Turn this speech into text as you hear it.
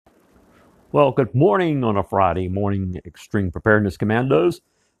Well, good morning on a Friday morning, Extreme Preparedness Commandos.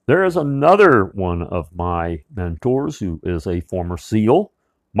 There is another one of my mentors who is a former SEAL,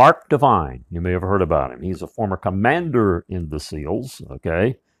 Mark Devine. You may have heard about him. He's a former commander in the SEALs,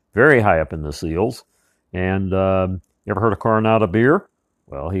 okay? Very high up in the SEALs. And you ever heard of Coronado Beer?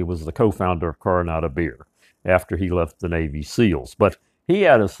 Well, he was the co-founder of Coronado Beer after he left the Navy SEALs. But he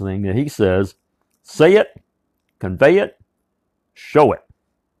had this thing that he says, say it, convey it, show it.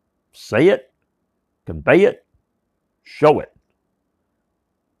 Say it, convey it, show it.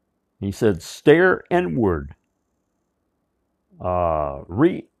 He said, stare inward,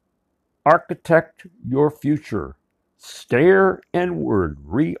 re-architect your future. Stare inward,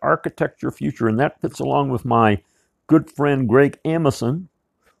 re-architect your future. And that fits along with my good friend Greg Amison,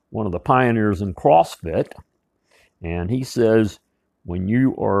 one of the pioneers in CrossFit. And he says, when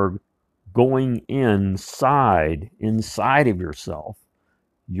you are going inside of yourself,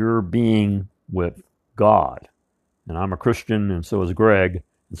 you're being with God. And I'm a Christian, and so is Greg,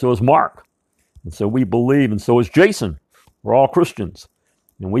 and so is Mark. And so we believe, and so is Jason. We're all Christians.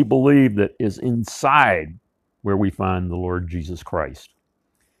 And we believe that is inside where we find the Lord Jesus Christ.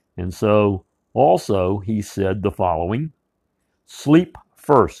 And so also he said the following, sleep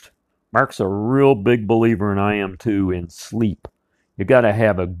first. Mark's a real big believer, and I am too, in sleep. You got to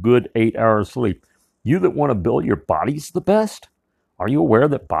have a good 8 hours sleep. You that want to build your bodies the best, are you aware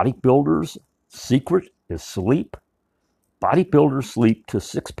that bodybuilders' secret is sleep? Bodybuilders' sleep to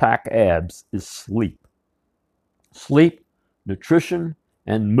six-pack abs is sleep. Sleep, nutrition,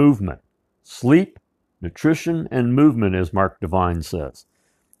 and movement. Sleep, nutrition, and movement, as Mark Devine says.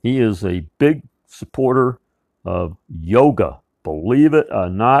 He is a big supporter of yoga. Believe it or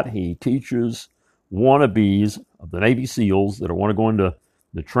not, he teaches wannabes of the Navy SEALs that want to go into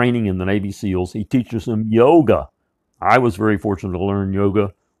the training in the Navy SEALs. He teaches them yoga. I was very fortunate to learn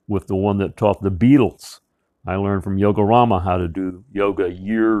yoga with the one that taught the Beatles. I learned from Yoga Rama how to do yoga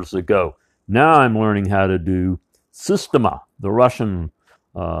years ago. Now I'm learning how to do Sistema, the Russian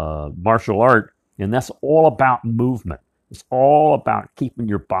martial art, and that's all about movement. It's all about keeping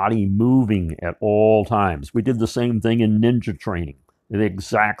your body moving at all times. We did the same thing in ninja training, the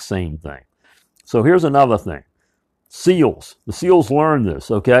exact same thing. So here's another thing. SEALs. The SEALs learn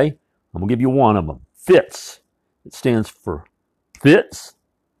this, okay? I'm going to give you one of them. F.I.T.S. It stands for fits,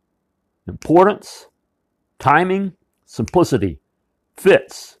 importance, timing, simplicity.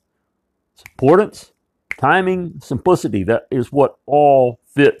 F.I.T.S. Importance, timing, simplicity. That is what all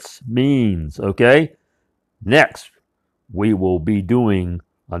F.I.T.S. means, okay? Next, we will be doing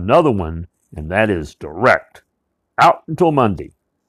another one, and that is direct. Out until Monday.